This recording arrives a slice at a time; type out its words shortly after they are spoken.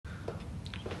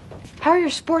How are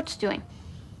your sports doing?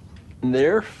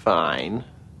 They're fine.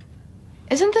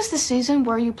 Isn't this the season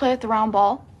where you play with the round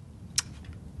ball?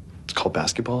 It's called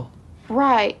basketball?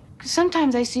 Right. 'Cause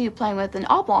sometimes I see you playing with an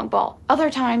oblong ball.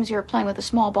 Other times you're playing with a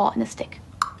small ball and a stick.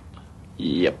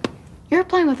 Yep. You were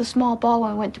playing with a small ball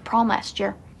when we went to prom last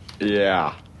year.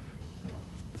 Yeah.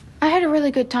 I had a really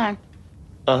good time.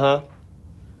 Uh-huh.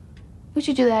 We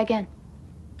should do that again.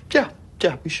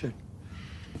 Yeah, we should.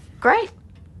 Great.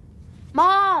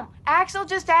 Mom, Axel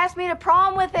just asked me to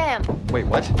prom with him. Wait,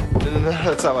 what? No,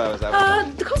 that's not what I was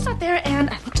asking. The coat's not there, and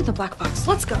I looked in the black box.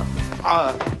 Let's go.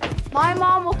 My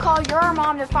mom will call your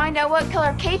mom to find out what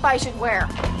color cape I should wear.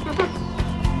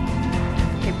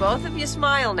 Okay, both of you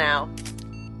smile now.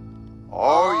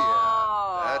 Oh,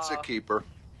 yeah. That's a keeper.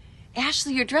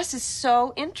 Ashley, your dress is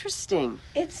so interesting.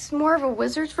 It's more of a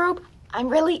wizard's robe. I'm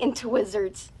really into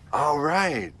wizards. All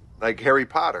right. Like Harry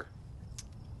Potter.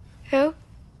 Who?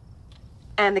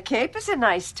 And the cape is a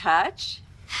nice touch.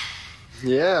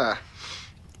 Yeah.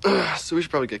 So we should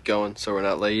probably get going so we're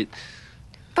not late.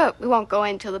 But we won't go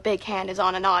in till the big hand is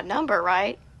on an odd number,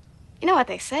 right? You know what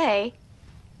they say.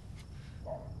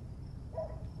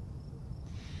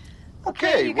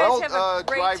 Okay, you guys well, have a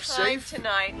great drive time safe.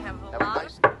 tonight. Have a Have a lot.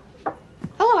 nice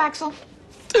Hello, Axel.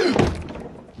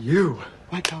 You.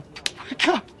 Wake up. Wake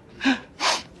up.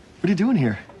 What are you doing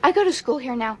here? I go to school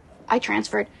here now. I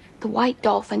transferred. The White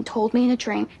Dolphin told me in a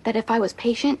dream that if I was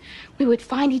patient, we would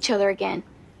find each other again.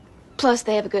 Plus,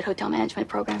 they have a good hotel management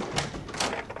program.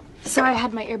 Sorry, I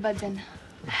had my earbuds in.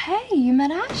 Hey, you met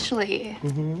Ashley.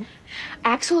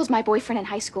 Axel is my boyfriend in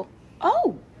high school.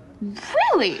 Oh,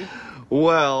 really?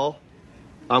 Well,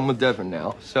 I'm with Devin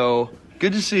now, so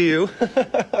good to see you.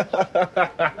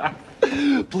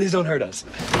 Please don't hurt us.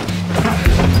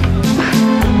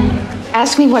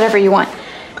 Ask me whatever you want.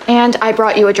 And I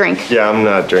brought you a drink. Yeah, I'm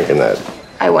not drinking that.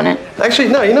 I wouldn't. Actually,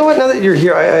 no, you know what? Now that you're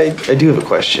here, I do have a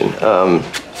question.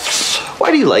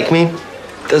 Why do you like me?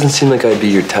 Doesn't seem like I'd be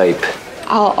your type.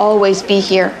 I'll always be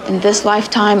here in this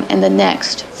lifetime and the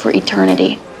next for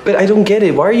eternity. But I don't get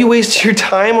it. Why are you wasting your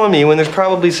time on me when there's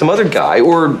probably some other guy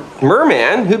or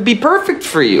merman who'd be perfect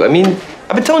for you? I mean,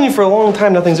 I've been telling you for a long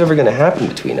time nothing's ever gonna happen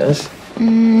between us.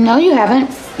 No, you haven't.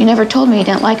 You never told me you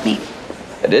didn't like me.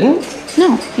 I didn't?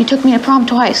 No, you took me to prom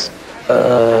twice.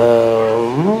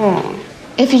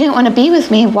 If you didn't want to be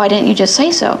with me, why didn't you just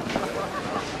say so?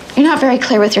 You're not very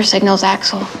clear with your signals,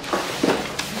 Axel.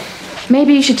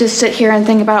 Maybe you should just sit here and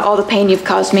think about all the pain you've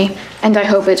caused me, and I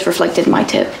hope it's reflected in my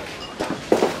tip.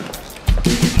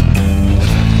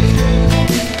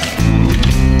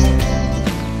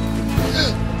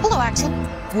 Hello, Axel.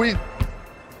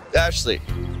 Ashley,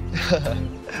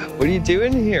 what are you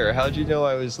doing here? How'd you know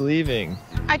I was leaving?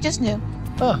 I just knew.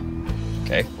 Oh,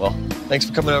 okay. Well, thanks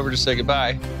for coming over to say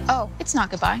goodbye. Oh, it's not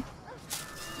goodbye.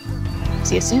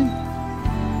 See you soon.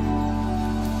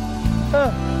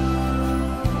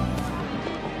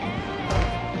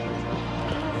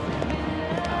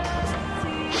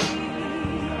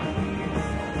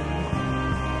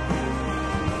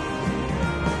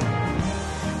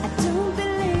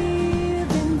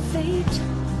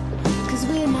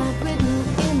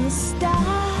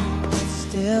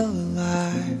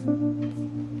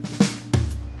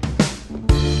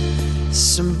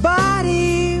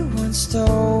 Somebody once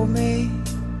told me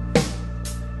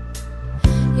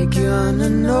you're gonna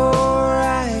know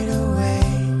right away.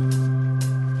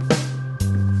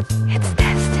 It's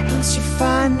destiny. Once you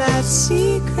find that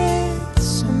secret,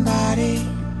 somebody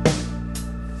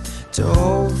to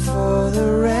hold for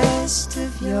the rest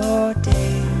of your